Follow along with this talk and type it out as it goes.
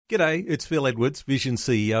G'day, it's Phil Edwards, Vision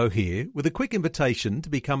CEO here, with a quick invitation to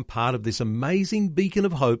become part of this amazing beacon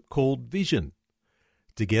of hope called Vision.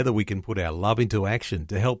 Together we can put our love into action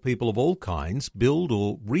to help people of all kinds build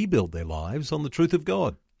or rebuild their lives on the truth of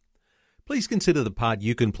God. Please consider the part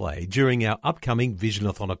you can play during our upcoming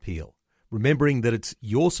Visionathon appeal, remembering that it's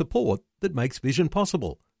your support that makes Vision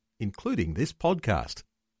possible, including this podcast.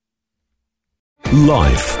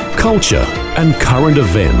 Life, culture, and current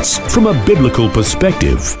events from a biblical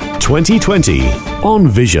perspective. 2020 on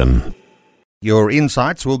Vision. Your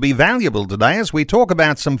insights will be valuable today as we talk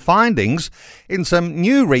about some findings in some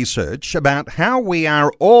new research about how we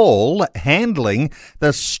are all handling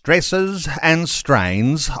the stresses and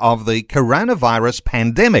strains of the coronavirus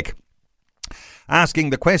pandemic. Asking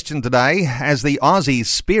the question today, has the Aussie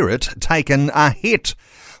spirit taken a hit?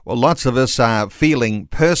 Well, lots of us are feeling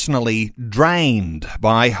personally drained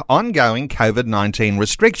by ongoing COVID-19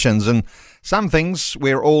 restrictions, and some things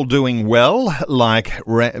we're all doing well, like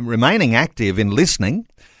remaining active in listening,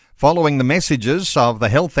 following the messages of the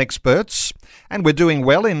health experts, and we're doing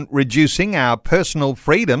well in reducing our personal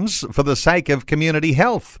freedoms for the sake of community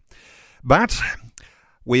health. But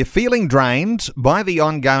we're feeling drained by the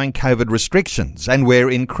ongoing COVID restrictions, and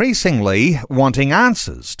we're increasingly wanting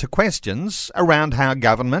answers to questions around how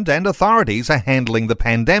government and authorities are handling the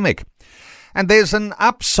pandemic. And there's an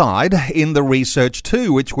upside in the research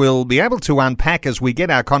too, which we'll be able to unpack as we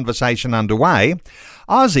get our conversation underway.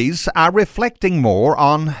 Aussies are reflecting more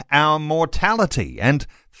on our mortality and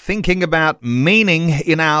thinking about meaning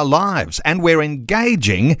in our lives, and we're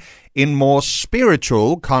engaging in more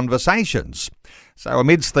spiritual conversations. So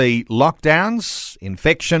amidst the lockdowns,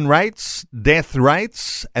 infection rates, death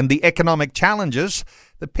rates, and the economic challenges,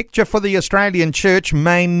 the picture for the Australian church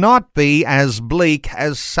may not be as bleak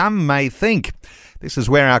as some may think. This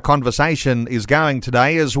is where our conversation is going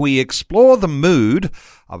today as we explore the mood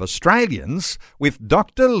of Australians with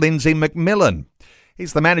Dr. Lindsay McMillan.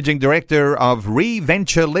 He's the Managing Director of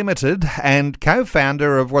Reventure Limited and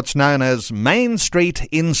co-founder of what's known as Mainstreet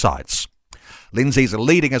Insights. Lindsay's a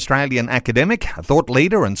leading Australian academic, a thought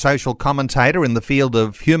leader and social commentator in the field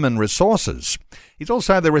of human resources. He's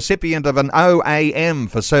also the recipient of an OAM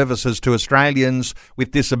for services to Australians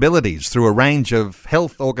with disabilities through a range of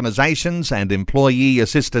health organisations and employee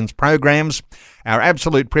assistance programs. Our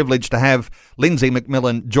absolute privilege to have Lindsay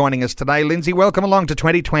McMillan joining us today. Lindsay, welcome along to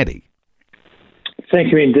 2020.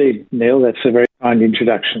 Thank you indeed, Neil. That's a very kind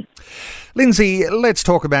introduction. Lindsay, let's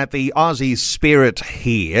talk about the Aussie spirit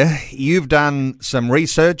here. You've done some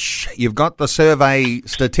research. You've got the survey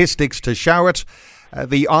statistics to show it.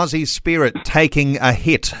 The Aussie spirit taking a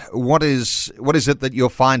hit. What is it that your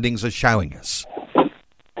findings are showing us?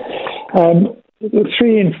 3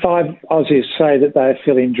 in 5 Aussies say that they are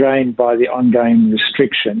feeling drained by the ongoing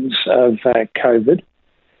restrictions of COVID.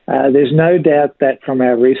 There's no doubt that from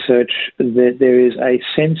our research that there is a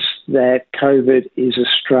sense that COVID is a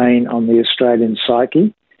strain on the Australian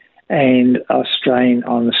psyche and a strain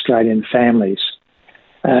on Australian families.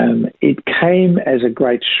 It came as a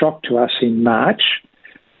great shock to us in March.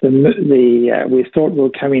 We thought we were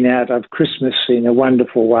coming out of Christmas in a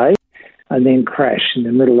wonderful way, and then crash in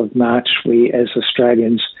the middle of March. We, as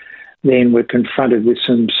Australians, then were confronted with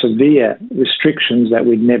some severe restrictions that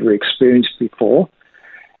we'd never experienced before.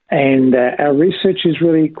 And our research is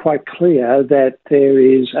really quite clear that there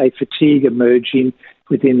is a fatigue emerging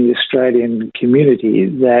within the Australian community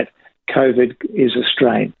that COVID is a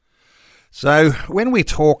strain. So when we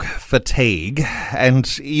talk fatigue,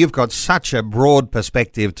 and you've got such a broad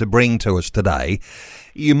perspective to bring to us today,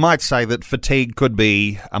 you might say that fatigue could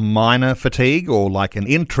be a minor fatigue or like an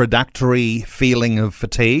introductory feeling of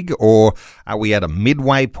fatigue, or are we at a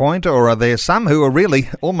midway point, or are there some who are really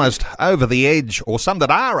almost over the edge, or some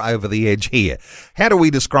that are over the edge here? How do we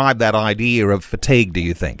describe that idea of fatigue, do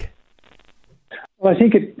you think? Well, I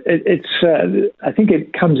think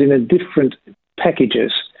it comes in a different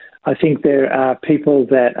packages. I think there are people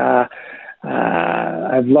that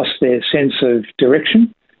have lost their sense of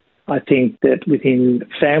direction. I think that within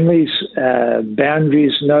families,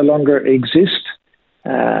 boundaries no longer exist.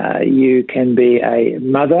 You can be a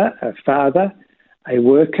mother, a father, a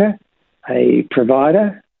worker, a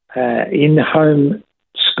provider, in-home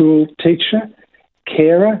school teacher,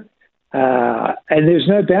 carer, and there's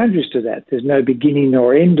no boundaries to that. There's no beginning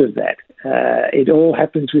or end of that. It all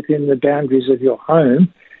happens within the boundaries of your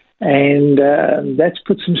home, and that's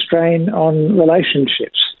put some strain on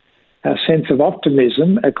relationships. Our sense of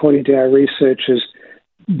optimism, according to our research, has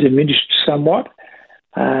diminished somewhat.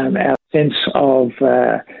 Our sense of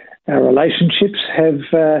our relationships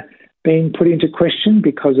have been put into question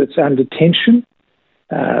because it's under tension.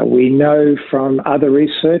 We know from other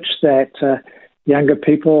research that younger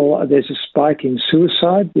people, there's a spike in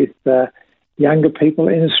suicide with younger people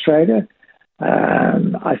in Australia.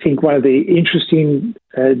 I think one of the interesting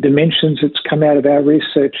dimensions that's come out of our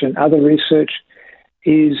research and other research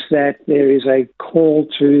is that there is a call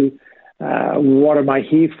to what am I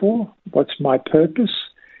here for? What's my purpose?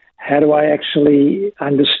 How do I actually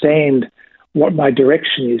understand what my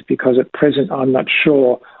direction is? Because at present I'm not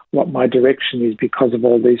sure what my direction is because of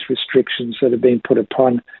all these restrictions that have been put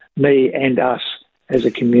upon me and us as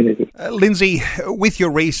a community. Lindsay, with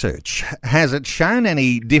your research, has it shown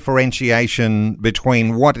any differentiation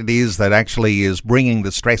between what it is that actually is bringing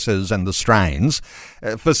the stresses and the strains?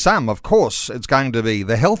 For some, of course, it's going to be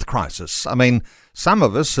the health crisis. I mean, some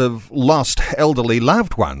of us have lost elderly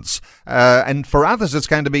loved ones, and for others it's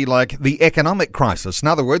going to be like the economic crisis. In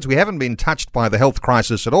other words, we haven't been touched by the health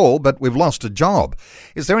crisis at all, but we've lost a job.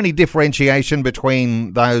 Is there any differentiation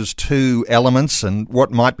between those two elements and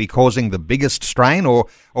what might be causing the biggest strain,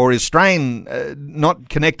 or is strain not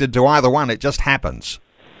connected to either one, it just happens?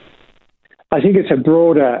 I think it's a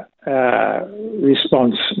broader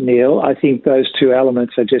response, Neil. I think those two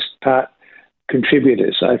elements are just part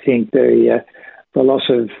contributors. I think the loss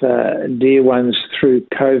of dear ones through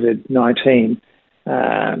COVID-19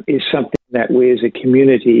 is something that we as a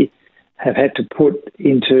community have had to put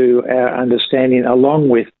into our understanding, along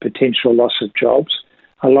with potential loss of jobs,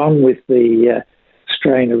 along with the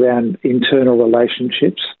strain around internal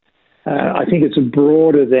relationships. I think it's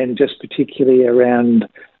broader than just particularly around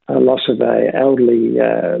a loss of an elderly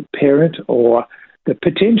parent or the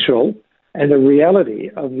potential and the reality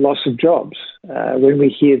of loss of jobs. When we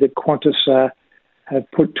hear that Qantas have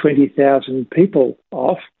put 20,000 people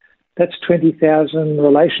off, that's 20,000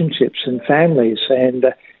 relationships and families, and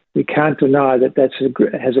we can't deny that that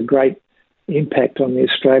has a great impact on the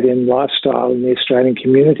Australian lifestyle and the Australian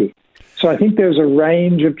community. So I think there's a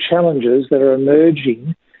range of challenges that are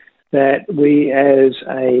emerging that we as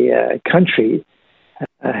a country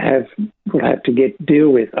will have to deal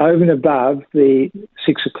with over and above the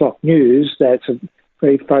 6 o'clock news that's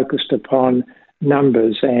very focused upon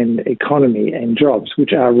numbers and economy and jobs,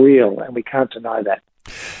 which are real, and we can't deny that.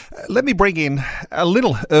 Let me bring in a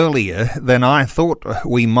little earlier than I thought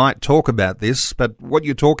we might talk about this, but what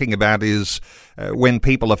you're talking about is when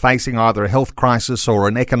people are facing either a health crisis or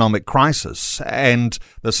an economic crisis, and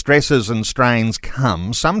the stresses and strains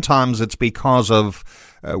come. Sometimes it's because of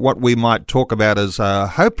what we might talk about as a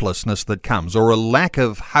hopelessness that comes, or a lack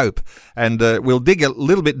of hope, and we'll dig a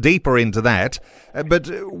little bit deeper into that. But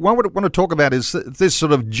what I want to talk about is this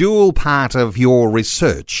sort of dual part of your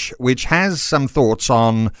research, which has some thoughts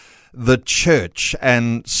on the church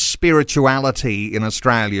and spirituality in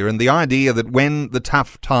Australia, and the idea that when the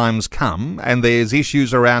tough times come and there's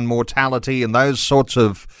issues around mortality and those sorts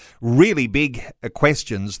of really big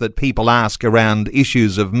questions that people ask around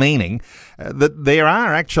issues of meaning, that there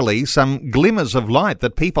are actually some glimmers of light,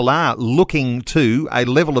 that people are looking to a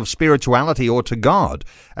level of spirituality or to God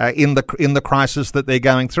in the crisis that they're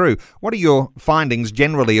going through. What are your findings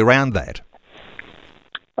generally around that?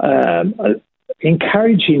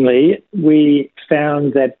 Encouragingly, we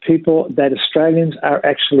found that Australians are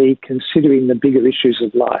actually considering the bigger issues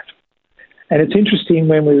of life. And it's interesting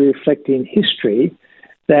when we reflect in history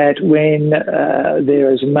that when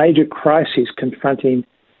there is a major crisis confronting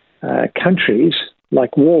countries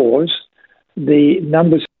like wars, the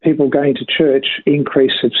numbers of people going to church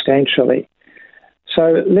increase substantially.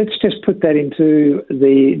 So let's just put that into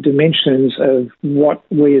the dimensions of what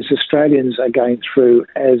we as Australians are going through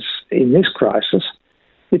as in this crisis.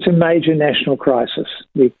 It's a major national crisis.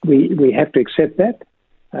 We have to accept that.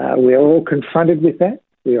 We are all confronted with that.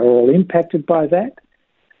 We are all impacted by that.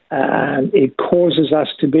 It causes us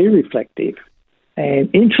to be reflective. And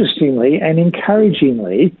interestingly and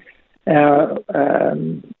encouragingly, our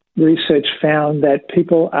research found that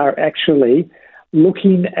people are actually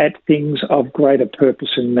looking at things of greater purpose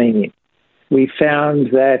and meaning. We found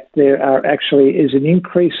that there is an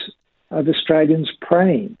increase of Australians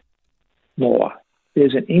praying more.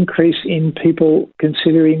 There's an increase in people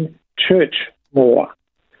considering church more.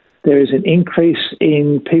 There is an increase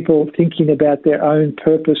in people thinking about their own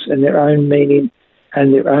purpose and their own meaning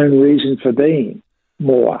and their own reason for being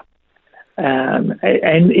more. And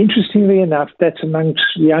interestingly enough, that's amongst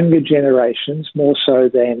younger generations more so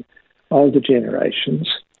than older generations,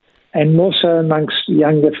 and more so amongst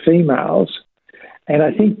younger females. And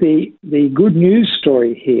I think the good news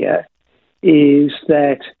story here is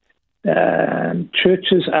that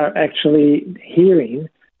churches are actually hearing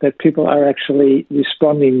that people are actually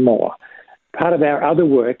responding more. Part of our other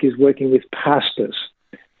work is working with pastors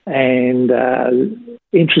And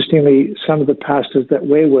interestingly, some of the pastors that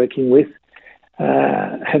we're working with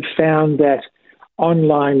have found that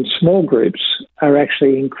online small groups are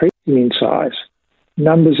actually increasing in size.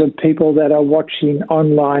 Numbers of people that are watching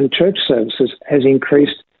online church services has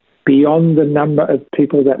increased beyond the number of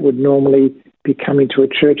people that would normally be coming to a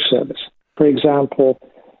church service. For example,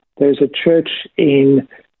 there's a church in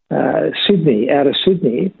Sydney, out of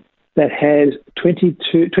Sydney, that has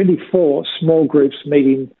 24 small groups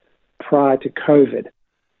meeting prior to COVID.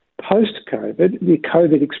 Post-COVID, the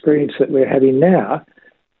COVID experience that we're having now,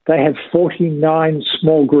 they have 49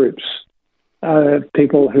 small groups of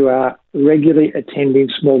people who are regularly attending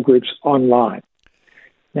small groups online.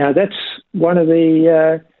 Now, that's one of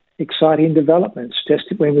the exciting developments, just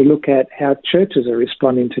when we look at how churches are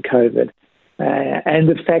responding to COVID. And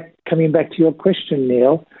the fact, coming back to your question,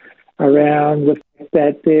 Neil, around the fact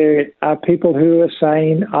that there are people who are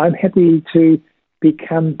saying, I'm happy to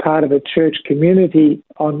become part of a church community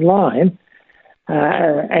online,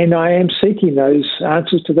 and I am seeking those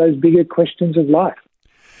answers to those bigger questions of life.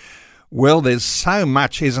 Well, there's so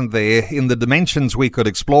much, isn't there, in the dimensions we could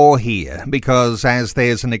explore here, because as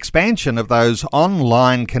there's an expansion of those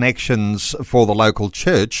online connections for the local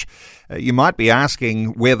church, you might be asking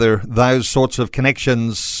whether those sorts of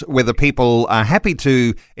connections, whether people are happy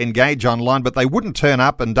to engage online, but they wouldn't turn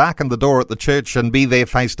up and darken the door at the church and be there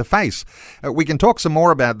face to face. We can talk some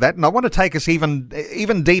more about that, and I want to take us even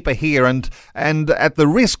deeper here, and at the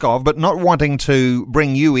risk of, but not wanting to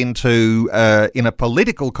bring you into in a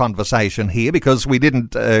political conversation here, because we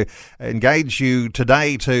didn't engage you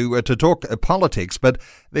today to talk politics, but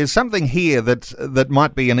there's something here that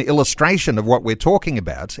might be an illustration of what we're talking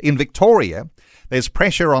about. In Victoria, there's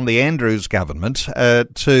pressure on the Andrews government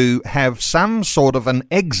to have some sort of an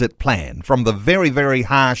exit plan from the very, very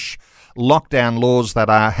harsh lockdown laws that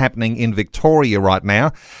are happening in Victoria right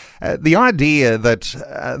now. The idea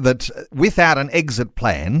that without an exit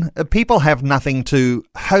plan, people have nothing to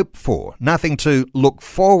hope for, nothing to look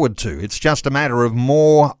forward to. It's just a matter of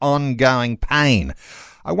more ongoing pain.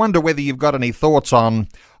 I wonder whether you've got any thoughts on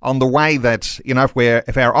the way that, you know,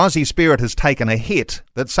 if our Aussie spirit has taken a hit,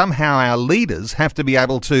 that somehow our leaders have to be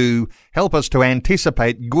able to help us to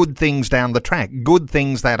anticipate good things down the track, good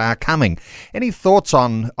things that are coming. Any thoughts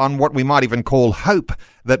on what we might even call hope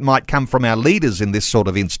that might come from our leaders in this sort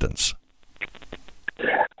of instance?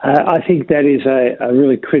 I think that is a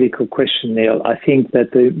really critical question, Neil. I think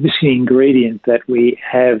that the missing ingredient that we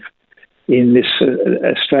have in this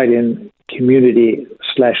Australian community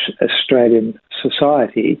 / Australian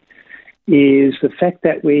society is the fact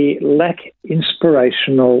that we lack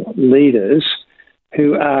inspirational leaders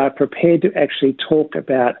who are prepared to actually talk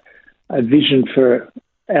about a vision for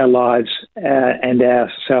our lives and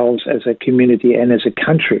ourselves as a community and as a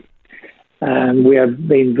country. We have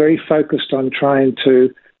been very focused on trying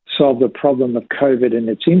to solve the problem of COVID and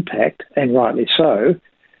its impact, and rightly so.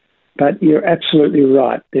 But you're absolutely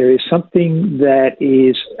right. There is something that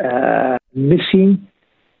is missing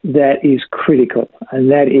that is critical, and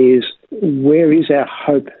that is, where is our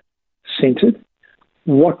hope centred?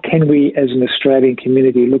 What can we as an Australian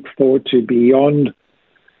community look forward to beyond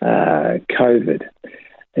COVID?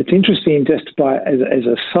 It's interesting, just as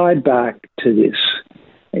a sidebar to this,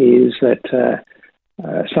 is that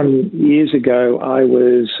some years ago I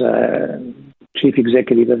was chief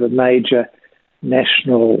executive of a major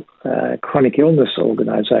national chronic illness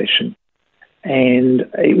organisation. And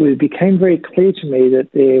it became very clear to me that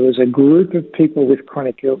there was a group of people with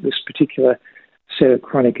this particular set of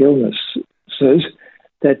chronic illnesses,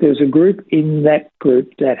 that there was a group in that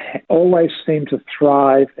group that always seemed to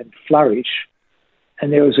thrive and flourish,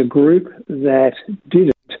 and there was a group that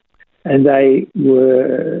didn't, and they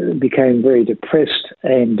became very depressed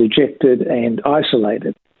and dejected and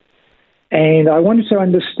isolated. And I wanted to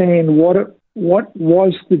understand what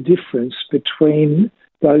was the difference between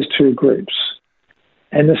those two groups.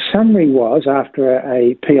 And the summary was, after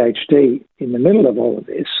a PhD in the middle of all of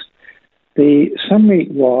this, the summary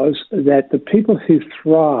was that the people who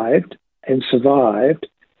thrived and survived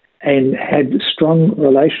and had strong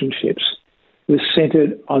relationships was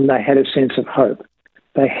centred on, they had a sense of hope.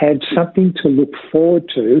 They had something to look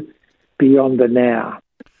forward to beyond the now.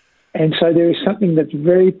 And so there is something that's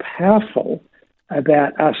very powerful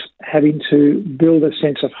about us having to build a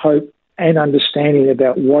sense of hope and understanding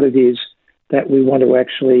about what it is that we want to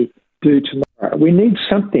actually do tomorrow. We need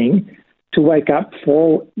something to wake up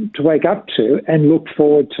to and look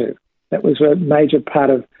forward to. That was a major part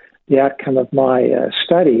of the outcome of my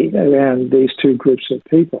study around these two groups of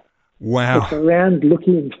people. Wow. It's around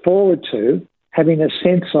looking forward to, having a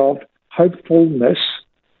sense of hopefulness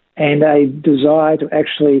and a desire to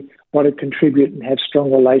actually want to contribute and have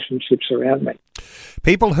strong relationships around me.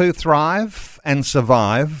 People who thrive and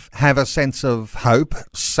survive have a sense of hope,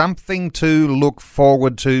 something to look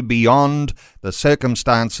forward to beyond the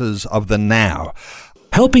circumstances of the now.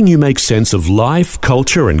 Helping you make sense of life,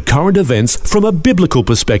 culture and current events from a biblical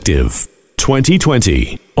perspective.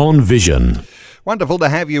 2020 on Vision. Wonderful to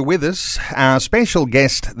have you with us. Our special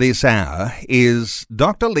guest this hour is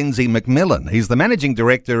Dr. Lindsay McMillan. He's the Managing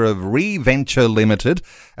Director of ReVenture Limited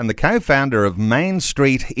and the co-founder of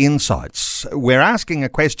Mainstreet Insights. We're asking a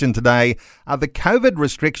question today: are the COVID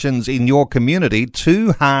restrictions in your community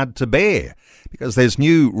too hard to bear? Because there's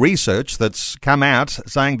new research that's come out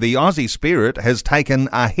saying the Aussie spirit has taken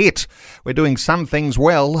a hit. We're doing some things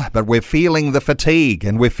well, but we're feeling the fatigue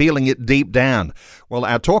and we're feeling it deep down. Well,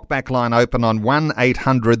 our talkback line open on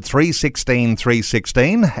 1800 316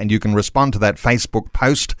 316, and you can respond to that Facebook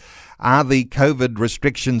post. Are the COVID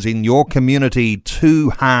restrictions in your community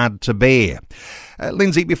too hard to bear?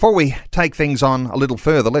 Lindsay, before we take things on a little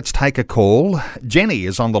further, let's take a call. Jenny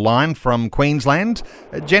is on the line from Queensland.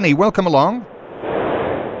 Jenny, welcome along.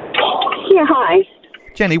 Yeah, hi.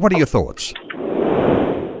 Jenny, what are your thoughts?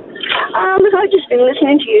 Look, I've just been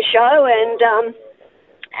listening to your show, and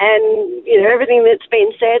you know, everything that's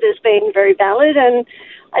been said has been very valid. And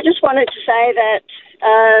I just wanted to say that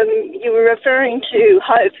you were referring to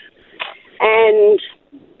hope, and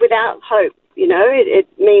without hope, you know, it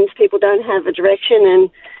means people don't have a direction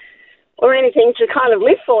or anything to kind of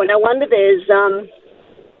live for. No wonder there's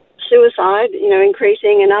suicide, you know,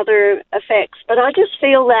 increasing and other effects. But I just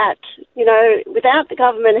feel that, you know, without the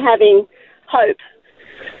government having hope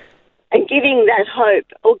and giving that hope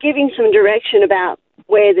or giving some direction about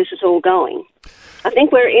where this is all going, I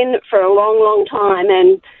think we're in it for a long, long time.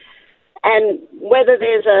 And whether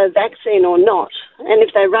there's a vaccine or not, and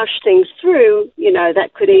if they rush things through, you know,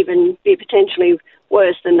 that could even be potentially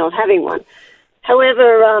worse than not having one.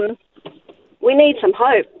 However, we need some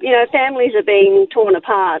hope. You know, families are being torn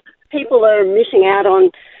apart. People are missing out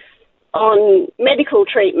on medical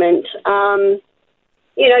treatment.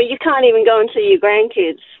 You know, you can't even go and see your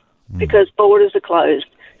grandkids because borders are closed.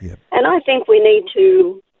 Yep. And I think we need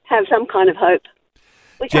to have some kind of hope.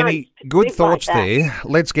 Jenny, good thoughts there.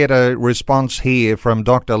 Let's get a response here from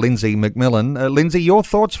Dr. Lindsay McMillan. Lindsay, your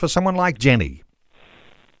thoughts for someone like Jenny?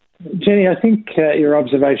 Jenny, I think your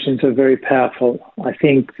observations are very powerful. I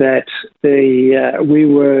think that we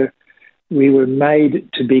were made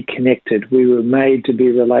to be connected. We were made to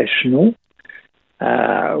be relational.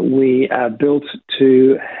 We are built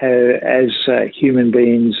to, as human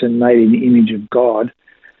beings and made in the image of God,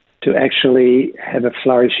 to actually have a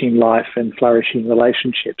flourishing life and flourishing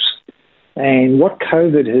relationships. And what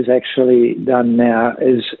COVID has actually done now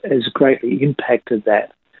has greatly impacted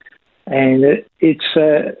that. And it's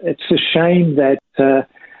a shame that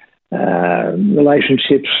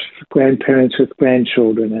relationships, grandparents with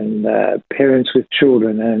grandchildren and parents with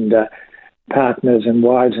children and partners and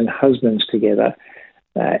wives and husbands together,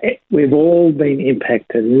 we've all been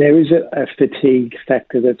impacted, and there is a fatigue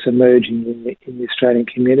factor that's emerging in the Australian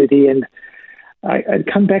community. And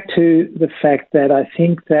I'd come back to the fact that I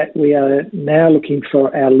think that we are now looking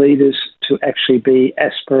for our leaders to actually be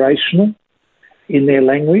aspirational in their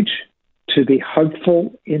language, to be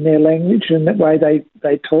hopeful in their language and the way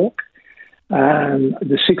they talk.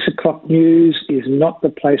 The 6 o'clock news is not the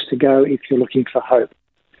place to go if you're looking for hope.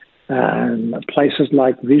 Places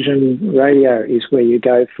like Vision Radio is where you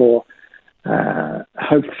go for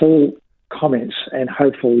hopeful comments and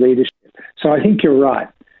hopeful leadership. So I think you're right.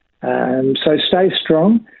 So stay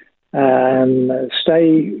strong,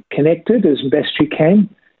 stay connected as best you can.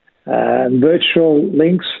 Virtual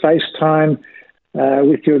links, FaceTime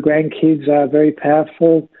with your grandkids are very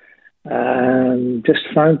powerful. Just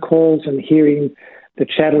phone calls and hearing the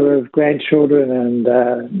chatter of grandchildren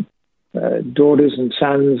and daughters and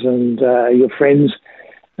sons and your friends.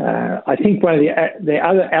 I think one of the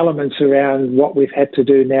other elements around what we've had to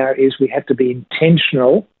do now is we have to be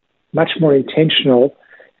intentional, much more intentional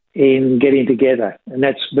in getting together, and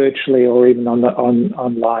that's virtually or even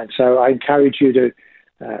online. So I encourage you to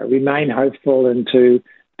remain hopeful and to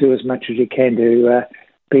do as much as you can to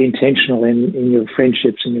be intentional in your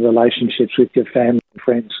friendships and your relationships with your family and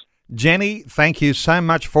friends. Jenny, thank you so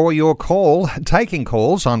much for your call. Taking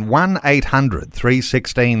calls on 1800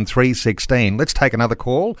 316 316. Let's take another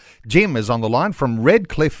call. Jim is on the line from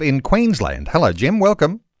Redcliffe in Queensland. Hello, Jim.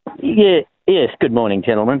 Welcome. Yes. Good morning,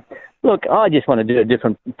 gentlemen. Look, I just want to do a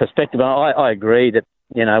different perspective. I agree that,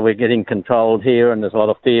 you know, we're getting controlled here and there's a lot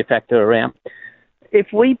of fear factor around. If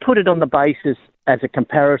we put it on the basis as a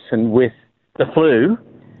comparison with the flu,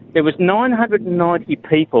 there was 990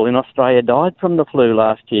 people in Australia died from the flu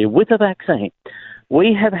last year with a vaccine.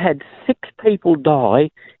 We have had 6 people die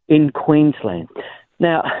in Queensland.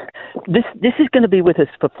 Now, this is going to be with us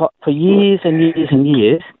for years and years and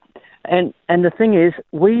years. And the thing is,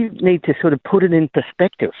 we need to sort of put it in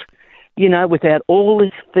perspective, you know, without all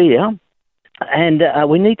this fear. And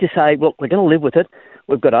we need to say, look, we're going to live with it.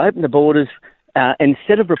 We've got to open the borders.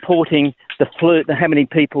 Instead of reporting the flu, how many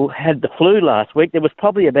people had the flu last week, there was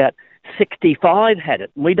probably about 65 had it.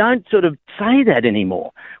 We don't sort of say that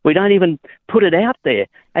anymore. We don't even put it out there.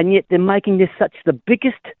 And yet they're making this such the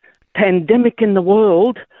biggest pandemic in the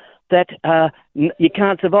world that you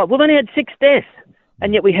can't survive. We've only had 6 deaths.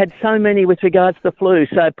 And yet we had so many with regards to the flu.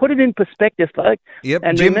 So put it in perspective, folks. Yep,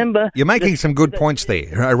 and Jim, remember, you're making some good points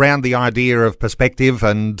there around the idea of perspective,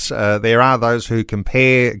 and there are those who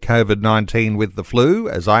compare COVID-19 with the flu.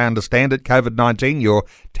 As I understand it, COVID-19, you're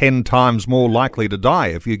 10 times more likely to die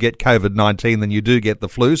if you get COVID-19 than you do get the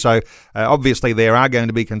flu. So obviously there are going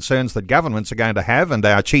to be concerns that governments are going to have, and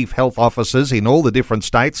our chief health officers in all the different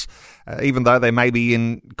states, even though they may be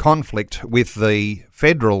in conflict with the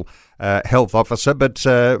federal health officer, but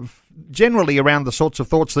generally around the sorts of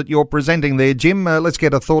thoughts that you're presenting there, Jim. Let's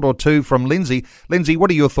get a thought or two from Lindsay. Lindsay, what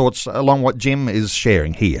are your thoughts along what Jim is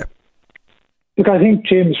sharing here? Look, I think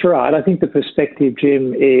Jim's right. I think the perspective,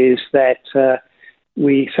 Jim, is that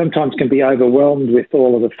we sometimes can be overwhelmed with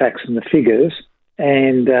all of the facts and the figures,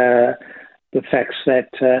 and the facts that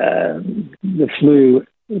the flu,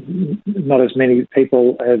 not as many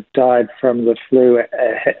people have died from the flu.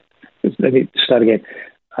 Let me start again.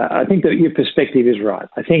 I think that your perspective is right.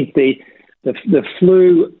 I think the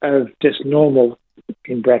flu of just normal,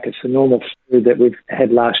 in brackets, the normal flu that we've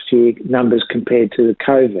had last year, numbers compared to the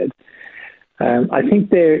COVID, I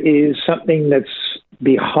think there is something that's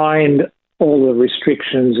behind all the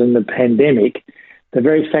restrictions and the pandemic. The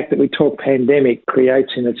very fact that we talk pandemic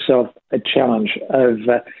creates in itself a challenge of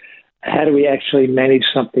how do we actually manage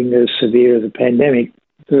something as severe as a pandemic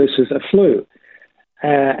versus a flu.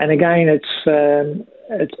 And again, it's.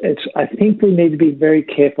 I think we need to be very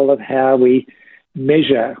careful of how we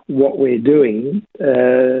measure what we're doing.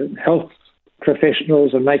 Health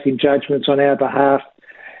professionals are making judgments on our behalf.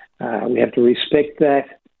 We have to respect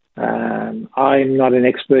that. I'm not an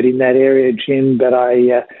expert in that area, Jim, but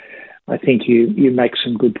I think you make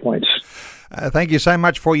some good points. Thank you so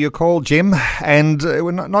much for your call, Jim. And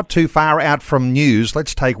we're not too far out from news.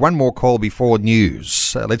 Let's take one more call before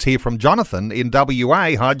news. Let's hear from Jonathan in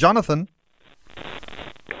WA. Hi, Jonathan.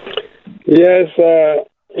 Yes,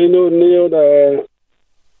 Neil,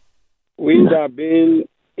 we have been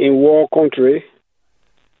in war country.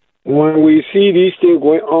 When we see these things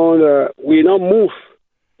going on, we not move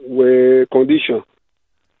with condition.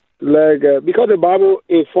 Because the Bible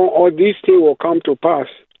informs all these things will come to pass.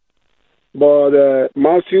 But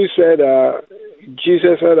Matthew said,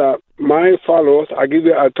 Jesus said, my followers, I give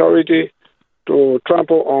you authority to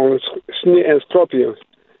trample on snakes and scorpions,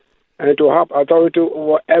 and to have authority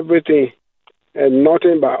over everything, and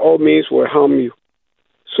nothing by all means will harm you.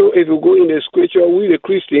 So if you go in the scripture, we the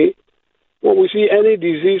Christian, when we see any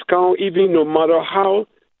disease come, even no matter how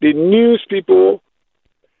the news people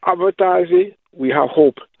advertise it, we have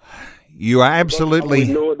hope. You are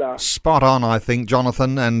absolutely spot on, I think,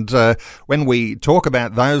 Jonathan. And when we talk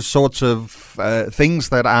about those sorts of things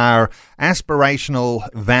that are aspirational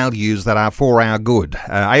values that are for our good,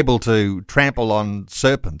 able to trample on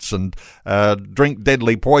serpents and drink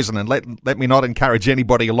deadly poison, and let me not encourage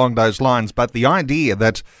anybody along those lines, but the idea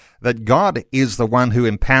that God is the one who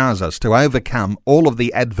empowers us to overcome all of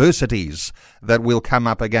the adversities that we'll come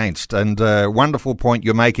up against. And wonderful point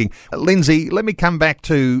you're making. Lindsay, let me come back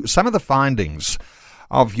to some of the findings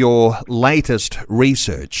of your latest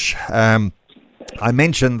research. I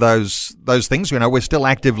mentioned those things. You know, we're still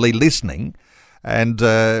actively listening, and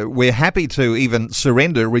we're happy to even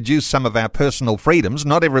reduce some of our personal freedoms.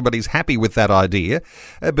 Not everybody's happy with that idea,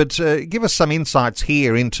 but give us some insights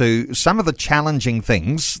here into some of the challenging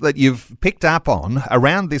things that you've picked up on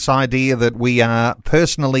around this idea that we are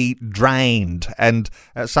personally drained, and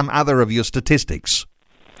some other of your statistics.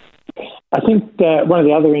 I think one of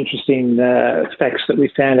the other interesting facts that we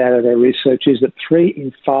found out of our research is that 3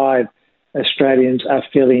 in 5 Australians are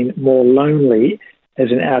feeling more lonely as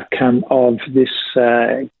an outcome of this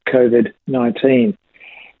COVID-19.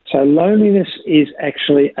 So loneliness is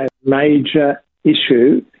actually a major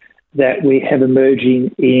issue that we have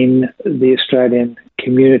emerging in the Australian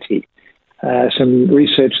community. Some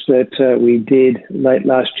research that we did late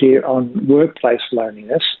last year on workplace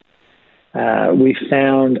loneliness, we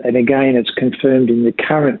found, and again it's confirmed in the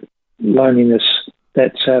current loneliness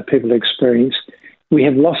that people experience, we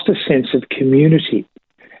have lost a sense of community.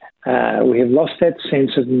 We have lost that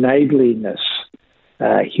sense of neighbourliness.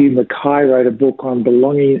 Hugh Mackay wrote a book on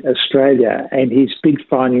Belonging Australia, and his big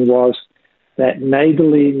finding was that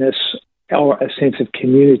neighbourliness or a sense of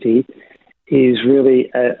community is really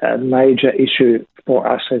a major issue for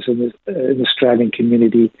us as an Australian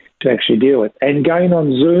community to actually deal with. And going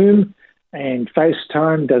on Zoom and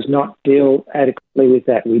FaceTime does not deal adequately with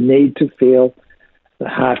that. We need to feel the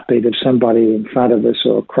heartbeat of somebody in front of us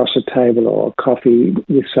or across a table or a coffee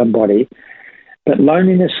with somebody. But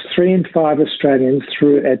loneliness, 3 in 5 Australians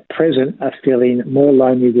at present are feeling more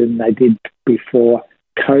lonely than they did before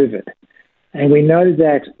COVID. And we know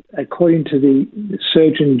that according to the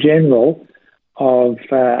Surgeon General of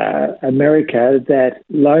America, that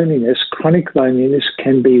loneliness, chronic loneliness,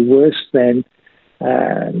 can be worse than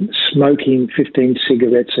smoking 15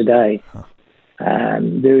 cigarettes a day.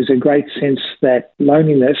 There is a great sense that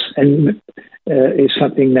loneliness is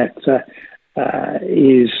something that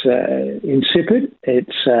is insipid.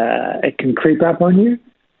 It can creep up on you.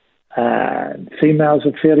 Females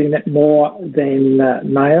are feeling it more than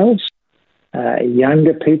males.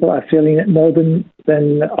 Younger people are feeling it more than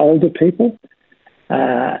older people.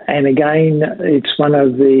 And again, it's one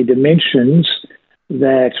of the dimensions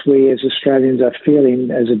that we as Australians are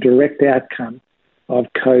feeling as a direct outcome of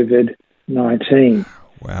COVID-19.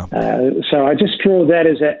 Wow. So I just draw that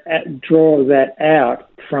out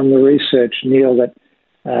from the research, Neil, that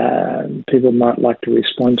people might like to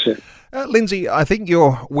respond to. Lindsay, I think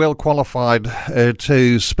you're well qualified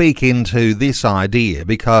to speak into this idea,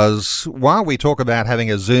 because while we talk about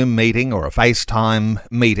having a Zoom meeting or a FaceTime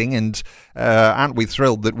meeting, and aren't we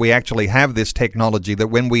thrilled that we actually have this technology that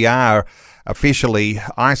when we are officially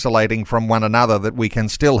isolating from one another, that we can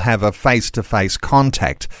still have a face-to-face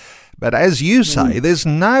contact. But as you say, there's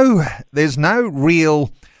no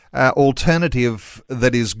real alternative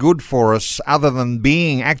that is good for us other than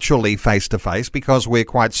being actually face-to-face, because we're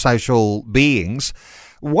quite social beings.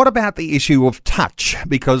 What about the issue of touch?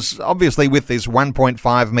 Because obviously with this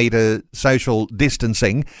 1.5 metre social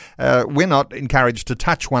distancing, we're not encouraged to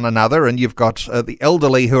touch one another, and you've got the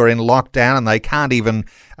elderly who are in lockdown and they can't even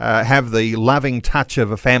have the loving touch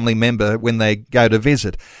of a family member when they go to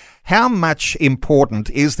visit. How much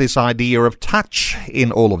important is this idea of touch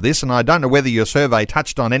in all of this? And I don't know whether your survey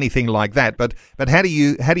touched on anything like that, but how do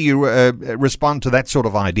you respond to that sort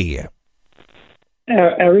of idea?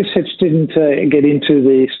 Our research didn't get into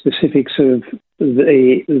the specifics of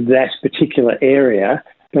that particular area,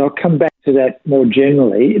 but I'll come back to that more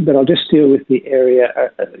generally. But I'll just deal with the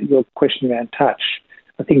area, your question around touch.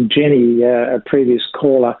 I think Jenny, a previous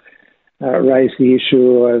caller, raised the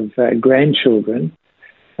issue of grandchildren.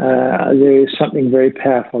 There is something very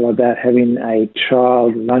powerful about having a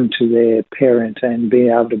child run to their parent and being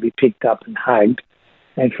able to be picked up and hugged,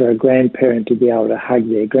 and for a grandparent to be able to hug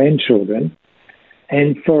their grandchildren,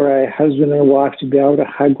 and for a husband and a wife to be able to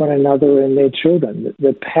hug one another and their children.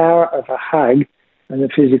 The power of a hug and the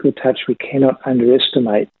physical touch we cannot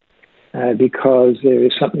underestimate, because there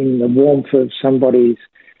is something in the warmth of somebody's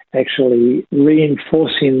actually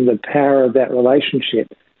reinforcing the power of that relationship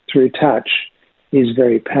through touch is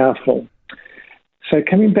very powerful. So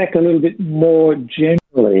coming back a little bit more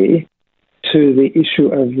generally to the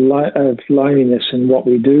issue of loneliness and what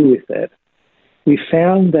we do with it, we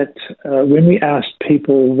found that when we asked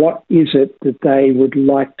people what is it that they would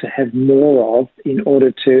like to have more of in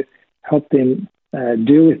order to help them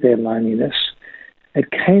deal with their loneliness,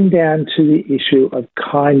 it came down to the issue of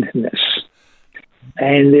kindness.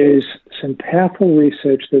 And there's some powerful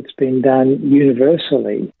research that's been done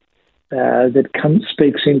universally that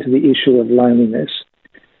speaks into the issue of loneliness,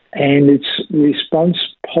 and its response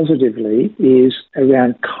positively is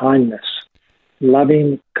around kindness,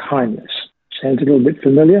 loving kindness. Sounds a little bit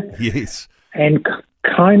familiar? Yes. And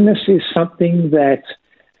kindness is something that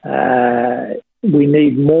we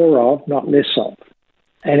need more of, not less of.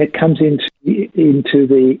 And it comes into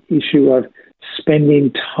the issue of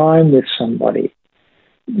spending time with somebody,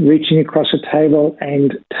 reaching across a table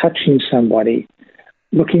and touching somebody,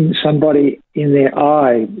 looking somebody in their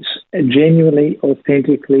eyes genuinely,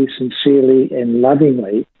 authentically, sincerely and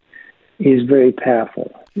lovingly is very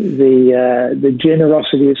powerful. The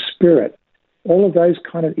generosity of spirit, all of those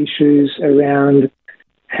kind of issues around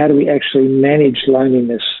how do we actually manage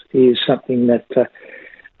loneliness is something that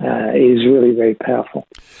is really very powerful.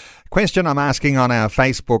 Question I'm asking on our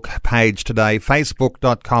Facebook page today,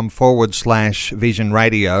 facebook.com/Vision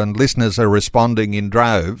Radio, and listeners are responding in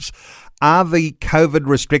droves. Are the COVID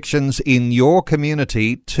restrictions in your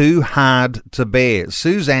community too hard to bear?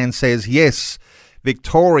 Suzanne says, yes,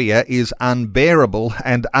 Victoria is unbearable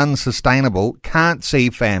and unsustainable, can't see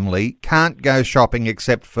family, can't go shopping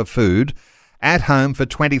except for food, at home for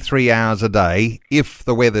 23 hours a day if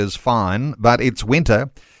the weather's fine, but it's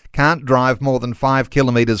winter, can't drive more than 5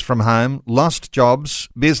 kilometres from home, lost jobs,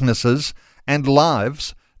 businesses and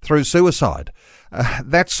lives through suicide.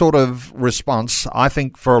 That sort of response, I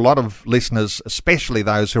think, for a lot of listeners, especially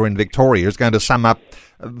those who are in Victoria, is going to sum up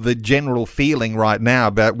the general feeling right now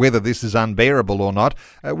about whether this is unbearable or not.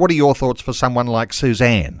 What are your thoughts for someone like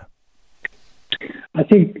Suzanne? I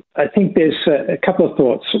think there's a couple of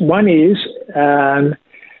thoughts. One is,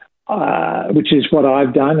 which is what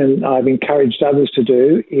I've done and I've encouraged others to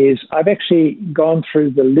do, is I've actually gone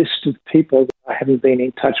through the list of people that I haven't been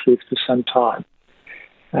in touch with for some time.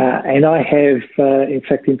 And I have, in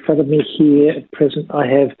fact, in front of me here at present, I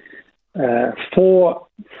have 4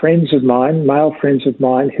 friends of mine, male friends of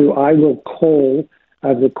mine, who I will call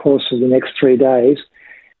over the course of the next 3 days.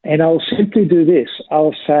 And I'll simply do this.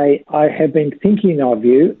 I'll say, I have been thinking of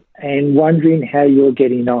you and wondering how you're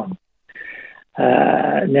getting on.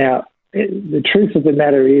 Now, the truth of the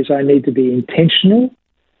matter is I need to be intentional.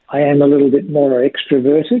 I am a little bit more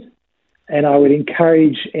extroverted. And I would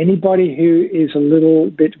encourage anybody who is a little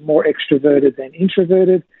bit more extroverted than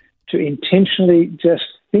introverted to intentionally just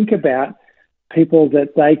think about people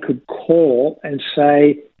that they could call and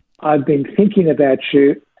say, I've been thinking about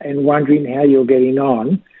you and wondering how you're getting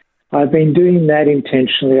on. I've been doing that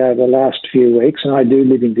intentionally over the last few weeks, and I do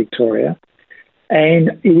live in Victoria.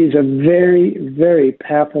 And it is a very, very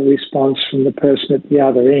powerful response from the person at the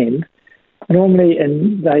other end. Normally,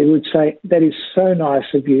 and they would say, that is so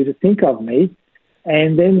nice of you to think of me.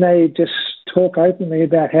 And then they just talk openly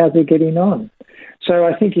about how they're getting on. So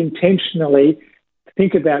I think intentionally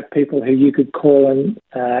think about people who you could call in,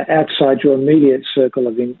 outside your immediate circle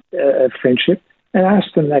of friendship and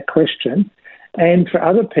ask them that question. And for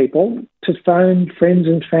other people, to phone friends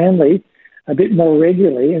and family a bit more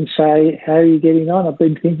regularly and say, how are you getting on? I've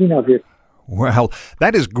been thinking of you. Well,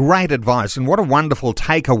 that is great advice, and what a wonderful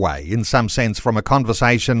takeaway, in some sense, from a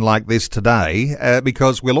conversation like this today,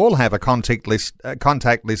 because we'll all have a contact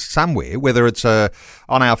list somewhere, whether it's on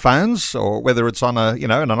our phones or whether it's on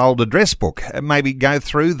in an old address book. Maybe go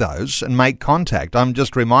through those and make contact. I'm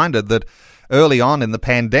just reminded that early on in the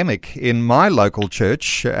pandemic in my local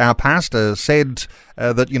church, our pastor said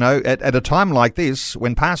that, at a time like this,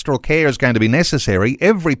 when pastoral care is going to be necessary,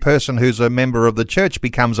 every person who's a member of the church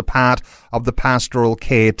becomes a part of the pastoral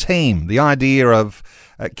care team. The idea of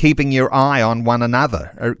keeping your eye on one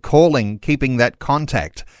another, keeping that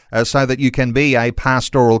contact so that you can be a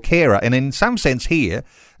pastoral carer. And in some sense here,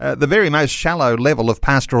 the very most shallow level of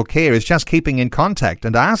pastoral care is just keeping in contact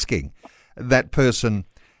and asking that person,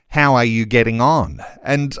 how are you getting on?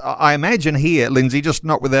 And I imagine here, Lindsay, just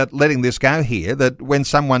not without letting this go here, that when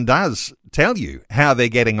someone does tell you how they're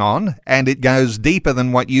getting on and it goes deeper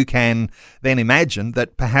than what you can then imagine,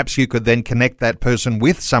 that perhaps you could then connect that person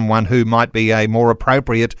with someone who might be a more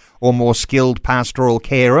appropriate or more skilled pastoral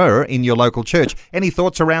carer in your local church. Any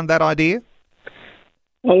thoughts around that idea?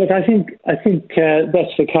 Well, look, I think that's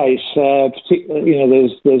the case.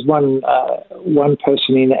 There's one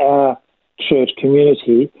person in our church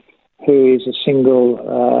community who is a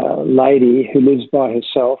single lady who lives by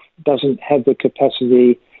herself, doesn't have the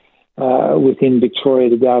capacity within Victoria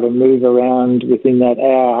to be able to move around within that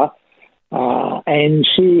hour, and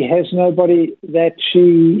she has nobody that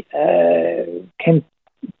she can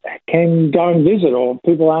go and visit, or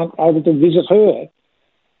people aren't able to visit her.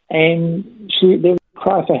 And there was a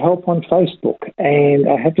cry for help on Facebook, and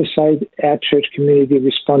I have to say that our church community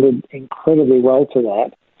responded incredibly well to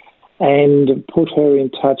that, and put her in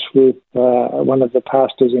touch with one of the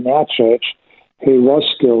pastors in our church who was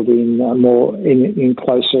skilled in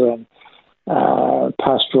closer and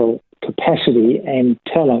pastoral capacity and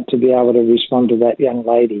talent to be able to respond to that young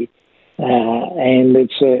lady. And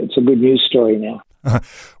it's a good news story now.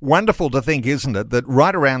 Wonderful to think, isn't it, that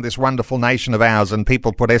right around this wonderful nation of ours, and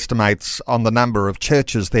people put estimates on the number of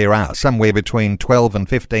churches there are, somewhere between 12 and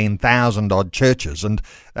 15,000 odd churches, and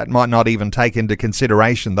that might not even take into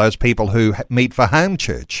consideration those people who meet for home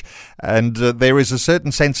church. And there is a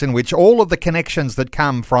certain sense in which all of the connections that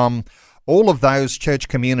come from all of those church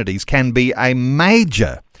communities can be a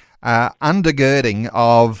major undergirding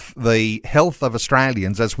of the health of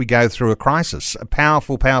Australians as we go through a crisis. A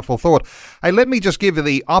powerful, powerful thought. Hey, let me just give you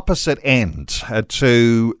the opposite end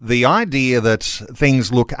to the idea that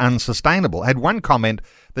things look unsustainable. I had one comment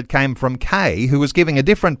that came from Kay, who was giving a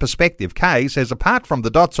different perspective. Kay says, apart from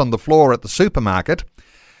the dots on the floor at the supermarket,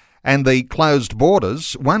 and the closed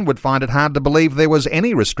borders, one would find it hard to believe there was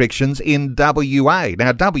any restrictions in WA.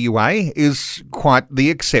 Now, WA is quite the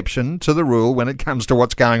exception to the rule when it comes to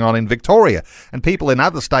what's going on in Victoria, and people in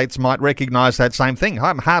other states might recognise that same thing.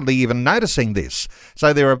 I'm hardly even noticing this.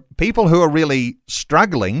 So there are people who are really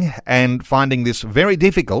struggling and finding this very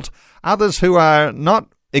difficult, others who are not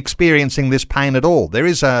experiencing this pain at all. There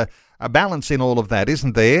is a balance in all of that,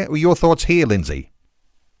 isn't there? Your thoughts here, Lindsay?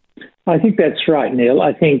 I think that's right, Neil.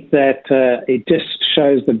 I think that it just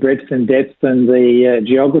shows the breadth and depth and the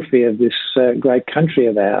geography of this great country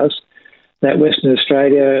of ours, that Western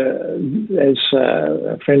Australia, as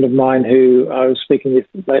a friend of mine who I was speaking with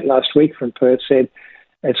late last week from Perth said,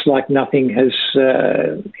 it's like nothing has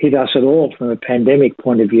hit us at all from a pandemic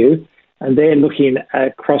point of view. And they're looking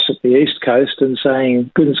across at the East Coast and saying,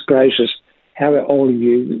 goodness gracious, how are all of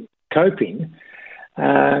you coping?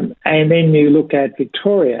 And then you look at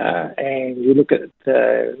Victoria and you look at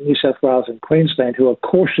New South Wales and Queensland, who are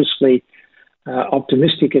cautiously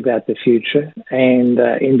optimistic about the future. And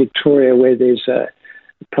in Victoria, where there's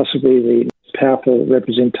possibly the powerful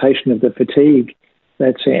representation of the fatigue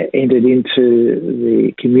that's entered into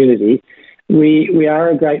the community, we are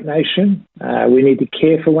a great nation. We need to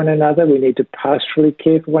care for one another. We need to pastorally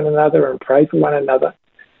care for one another and pray for one another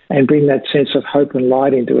and bring that sense of hope and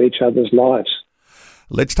light into each other's lives.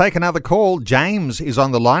 Let's take another call. James is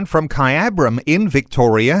on the line from Kyabram in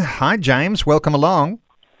Victoria. Hi, James. Welcome along.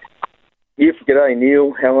 Yes, g'day,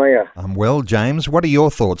 Neil. How are you? I'm well, James. What are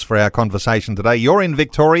your thoughts for our conversation today? You're in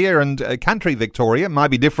Victoria, and country Victoria. It might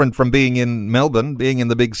be different from being in Melbourne, being in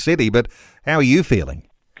the big city, but how are you feeling?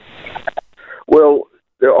 Well,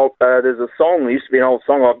 there's a song, there used to be an old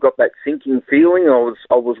song, I've got that sinking feeling. I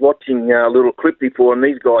was watching a little clip before, and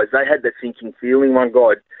these guys, they had that sinking feeling. One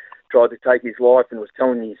guy tried to take his life and was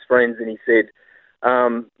telling his friends, and he said,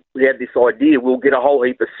 we had this idea, we'll get a whole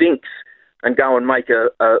heap of sinks and go and make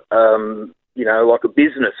like a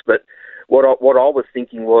business. But what I was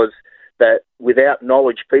thinking was that without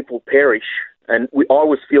knowledge, people perish. And I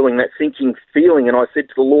was feeling that sinking feeling, and I said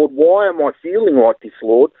to the Lord, why am I feeling like this,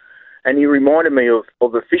 Lord? And he reminded me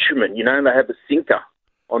of a fisherman. You know, they have a sinker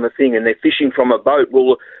on the thing, and they're fishing from a boat.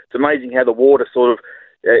 Well, it's amazing how the water sort of,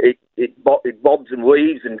 it bobs and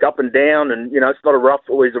weaves and up and down, and, it's not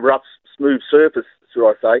always a rough, smooth surface, should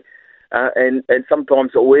I say. And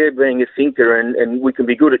sometimes we're being a sinker, and we can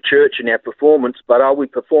be good at church in our performance, but are we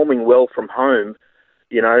performing well from home?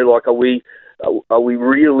 Like are we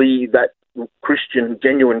really that Christian,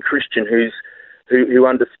 genuine Christian who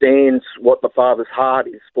understands what the Father's heart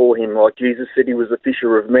is for him? Like Jesus said, he was a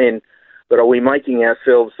fisher of men. But are we making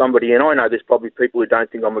ourselves somebody? And I know there's probably people who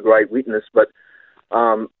don't think I'm a great witness, but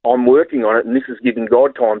I'm working on it, and this is giving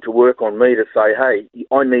God time to work on me to say, hey,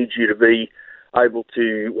 I need you to be able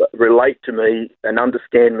to relate to me and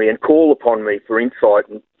understand me and call upon me for insight.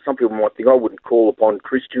 And some people might think I wouldn't call upon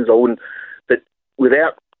Christians, I wouldn't. But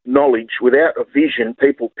without knowledge, without a vision,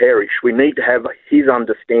 people perish. We need to have his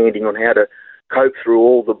understanding on how to cope through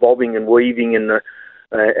all the bobbing and weaving and the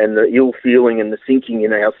ill feeling and the sinking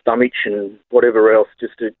in our stomach and whatever else,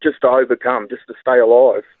 just to overcome, just to stay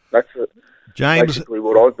alive. That's it. James, basically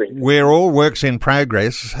what I've been. We're all works in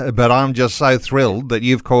progress, but I'm just so thrilled that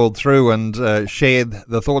you've called through and shared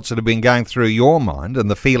the thoughts that have been going through your mind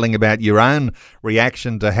and the feeling about your own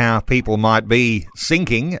reaction to how people might be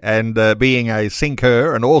sinking and being a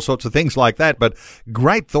sinker and all sorts of things like that. But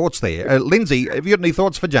great thoughts there. Lindsay, have you got any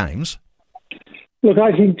thoughts for James? Look,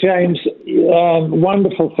 I think, James,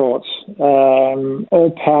 wonderful thoughts.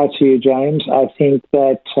 All power to you, James. I think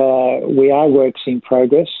that we are works in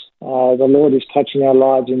progress. The Lord is touching our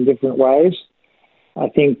lives in different ways. I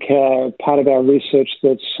think part of our research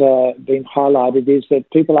that's been highlighted is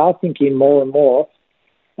that people are thinking more and more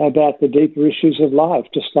about the deeper issues of life,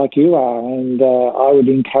 just like you are. And I would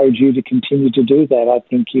encourage you to continue to do that. I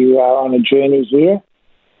think you are on a journey here,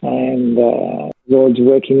 and Lord's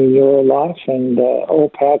working in your life, and all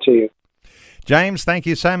power to you. James, thank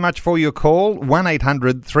you so much for your call.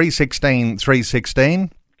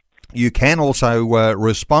 1-800-316-316. You can also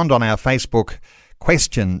respond on our Facebook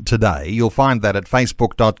question today. You'll find that at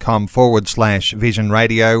facebook.com/Vision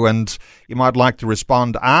Radio, and you might like to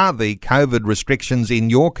respond, are the COVID restrictions in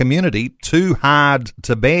your community too hard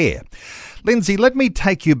to bear? Lindsay, let me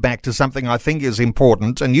take you back to something I think is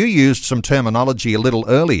important, and you used some terminology a little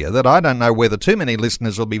earlier that I don't know whether too many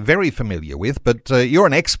listeners will be very familiar with, but you're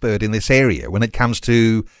an expert in this area when it comes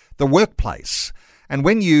to the workplace. And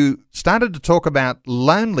when you started to talk about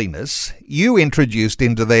loneliness, you introduced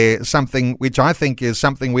into there something which I think is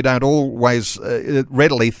something we don't always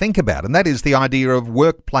readily think about, and that is the idea of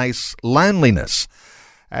workplace loneliness.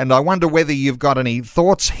 And I wonder whether you've got any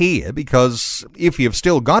thoughts here, because if you've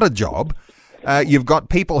still got a job, you've got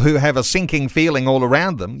people who have a sinking feeling all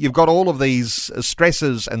around them. You've got all of these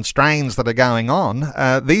stresses and strains that are going on.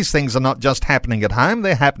 These things are not just happening at home,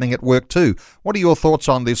 they're happening at work too. What are your thoughts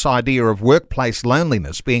on this idea of workplace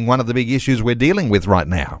loneliness being one of the big issues we're dealing with right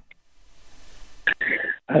now?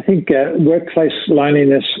 I think workplace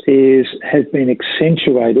loneliness has been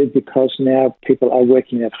accentuated because now people are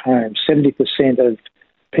working at home. 70% of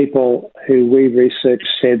people who we researched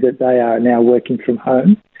said that they are now working from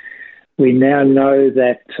home. We now know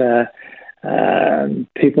that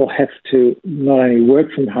people have to not only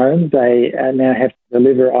work from home, they now have to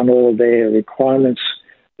deliver on all their requirements,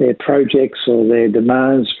 their projects or their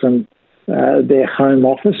demands from their home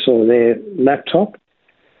office or their laptop.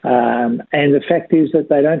 And the fact is that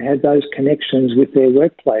they don't have those connections with their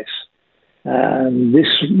workplace. This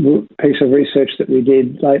piece of research that we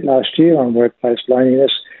did late last year on workplace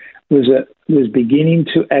loneliness was beginning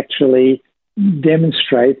to actually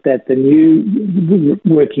demonstrate that the new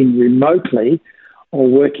working remotely or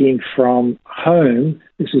working from home,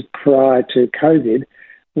 this is prior to COVID,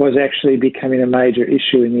 was actually becoming a major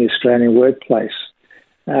issue in the Australian workplace.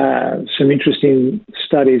 Some interesting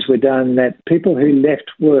studies were done that people who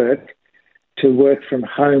left work to work from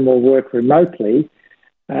home or work remotely,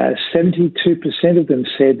 72% of them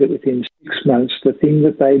said that within 6 months, the thing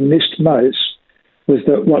that they missed most was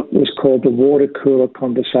what was called the water cooler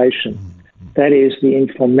conversation. That is the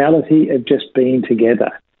informality of just being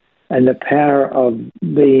together and the power of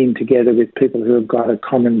being together with people who have got a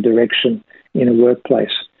common direction in a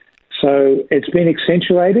workplace. So it's been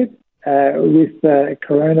accentuated with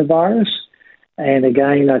coronavirus. And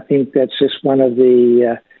again, I think that's just one of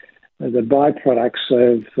the byproducts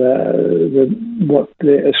of what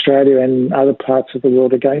Australia and other parts of the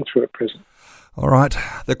world are going through at present. All right.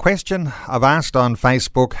 The question I've asked on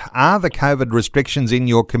Facebook, are the COVID restrictions in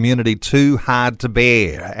your community too hard to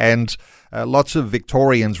bear? And lots of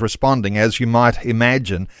Victorians responding, as you might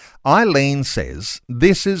imagine. Eileen says,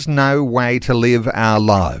 this is no way to live our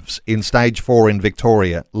lives. In stage 4 in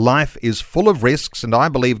Victoria, life is full of risks and I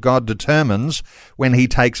believe God determines when he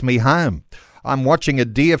takes me home. I'm watching a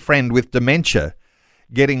dear friend with dementia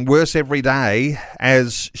getting worse every day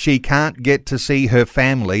as she can't get to see her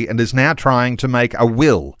family and is now trying to make a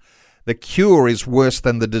will. The cure is worse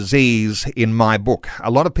than the disease in my book.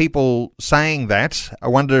 A lot of people saying that. I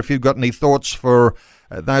wonder if you've got any thoughts for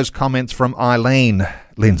those comments from Eileen,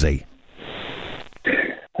 Lindsay.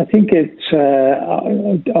 I think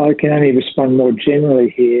I can only respond more generally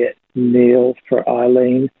here, Neil, for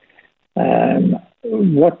Eileen.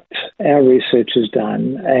 What our research has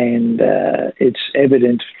done, and it's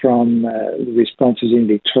evident from the responses in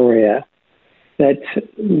Victoria, that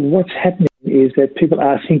what's happening is that people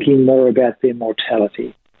are thinking more about their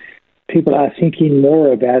mortality. People are thinking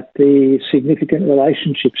more about the significant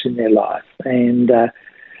relationships in their life, and our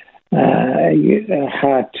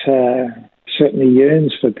heart certainly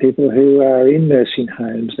yearns for people who are in nursing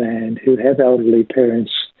homes and who have elderly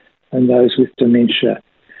parents and those with dementia.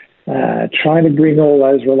 Trying to bring all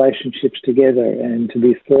those relationships together and to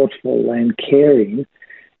be thoughtful and caring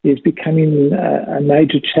is becoming a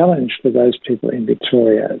major challenge for those people in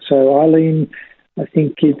Victoria. So, Eileen, I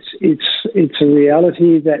think it's a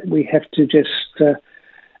reality that we have to just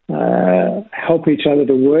help each other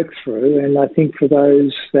to work through. And I think for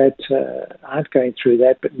those that aren't going through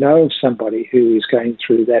that but know of somebody who is going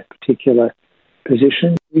through that particular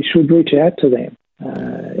position, we should reach out to them.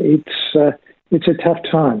 It's a tough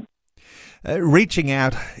time. Reaching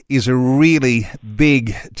out is a really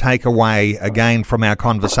big takeaway, again, from our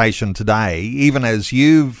conversation today. Even as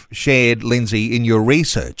you've shared, Lindsay, in your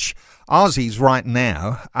research, Aussies right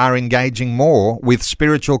now are engaging more with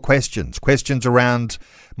spiritual questions around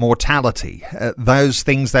mortality, those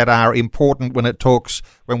things that are important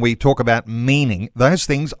when we talk about meaning. Those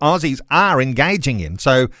things Aussies are engaging in.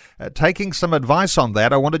 So taking some advice on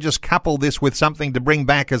that, I want to just couple this with something to bring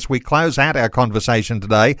back as we close out our conversation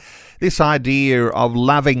today. This idea of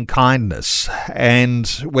loving kindness, and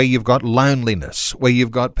where you've got loneliness, where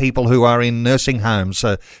you've got people who are in nursing homes,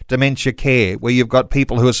 dementia care, where you've got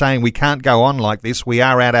people who are saying we can't go on like this, we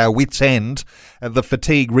are at our wits' end, the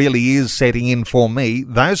fatigue really is setting in for me.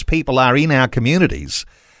 Those people are in our communities.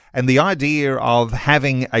 And the idea of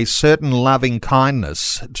having a certain loving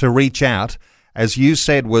kindness to reach out, as you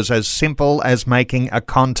said, was as simple as making a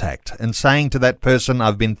contact and saying to that person,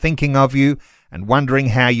 I've been thinking of you and wondering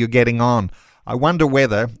how you're getting on. I wonder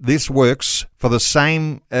whether this works for the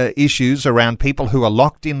same issues around people who are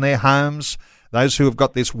locked in their homes, those who have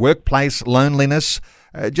got this workplace loneliness,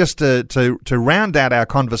 Just to round out our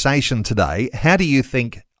conversation today, how do you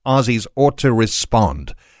think Aussies ought to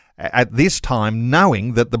respond at this time,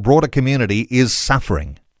 knowing that the broader community is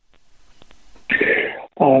suffering?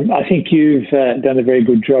 I think you've done a very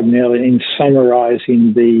good job, Neil, in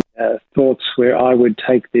summarising the thoughts where I would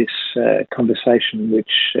take this conversation,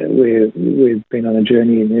 which we've been on a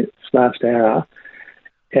journey in this last hour.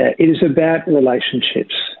 It is about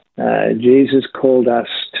relationships. Jesus called us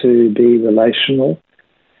to be relational.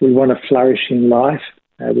 We want to flourish in life.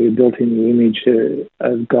 We're built in the image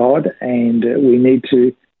of God, and we need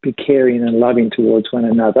to be caring and loving towards one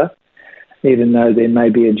another. Even though there may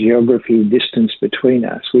be a geography distance between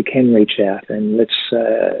us, we can reach out, and let's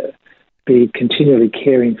be continually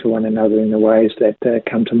caring for one another in the ways that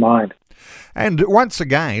come to mind. And once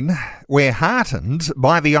again, we're heartened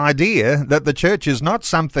by the idea that the church is not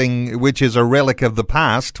something which is a relic of the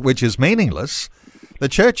past, which is meaningless. The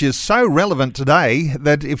church is so relevant today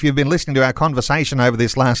that if you've been listening to our conversation over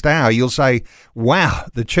this last hour, you'll say, wow,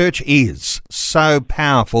 the church is so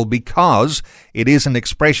powerful because it is an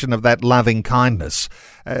expression of that loving kindness.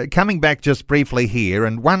 Coming back just briefly here,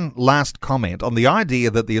 and one last comment on the idea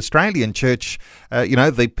that the Australian church,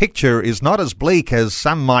 the picture is not as bleak as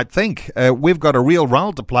some might think. We've got a real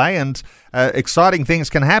role to play, and exciting things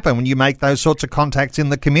can happen when you make those sorts of contacts in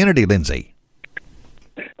the community, Lindsay.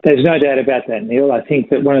 There's no doubt about that, Neil. I think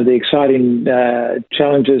that one of the exciting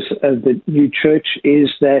challenges of the new church is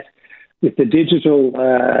that with the digital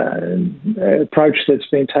approach that's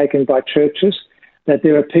been taken by churches, that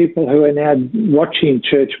there are people who are now watching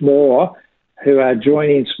church more, who are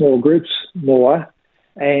joining small groups more.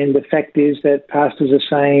 And the fact is that pastors are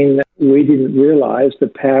saying we didn't realise the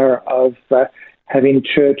power of having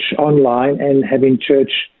church online and having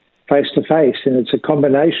church face-to-face. And it's a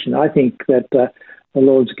combination. I think that the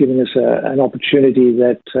Lord's given us an opportunity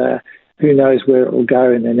that who knows where it will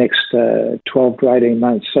go in the next 12 to 18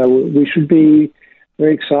 months. So we should be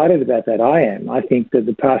very excited about that. I am. I think that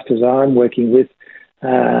the pastors I'm working with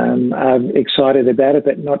are excited about it,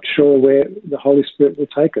 but not sure where the Holy Spirit will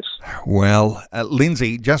take us. Well,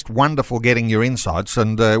 Lindsay, just wonderful getting your insights,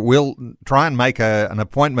 and we'll try and make an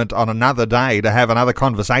appointment on another day to have another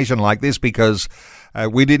conversation like this, because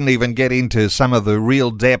we didn't even get into some of the real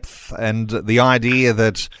depth and the idea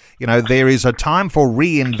that, there is a time for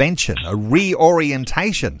reinvention, a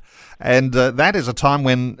reorientation. And that is a time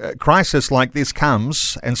when crisis like this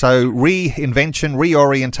comes. And so reinvention,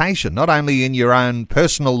 reorientation, not only in your own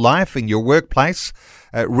personal life, in your workplace,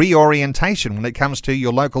 reorientation when it comes to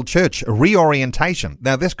your local church, reorientation.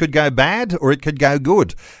 Now, this could go bad or it could go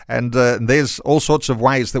good. And there's all sorts of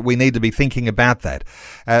ways that we need to be thinking about that.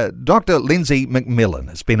 Dr. Lindsay McMillan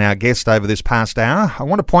has been our guest over this past hour. I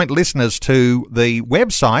want to point listeners to the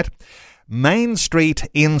website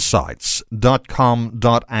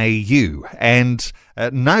mainstreetinsights.com.au, and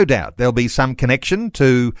no doubt there'll be some connection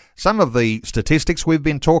to some of the statistics we've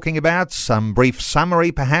been talking about, some brief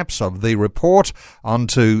summary perhaps of the report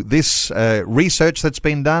onto this research that's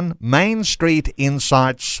been done,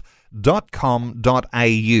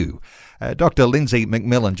 mainstreetinsights.com.au. Dr. Lindsay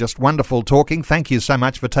McMillan, just wonderful talking. Thank you so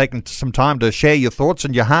much for taking some time to share your thoughts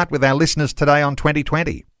and your heart with our listeners today on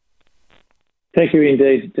 2020. Thank you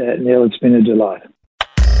indeed, Neil. It's been a delight.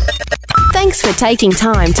 Thanks for taking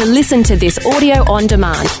time to listen to this audio on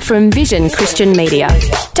demand from Vision Christian Media.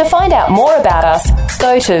 To find out more about us,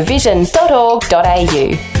 go to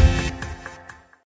vision.org.au.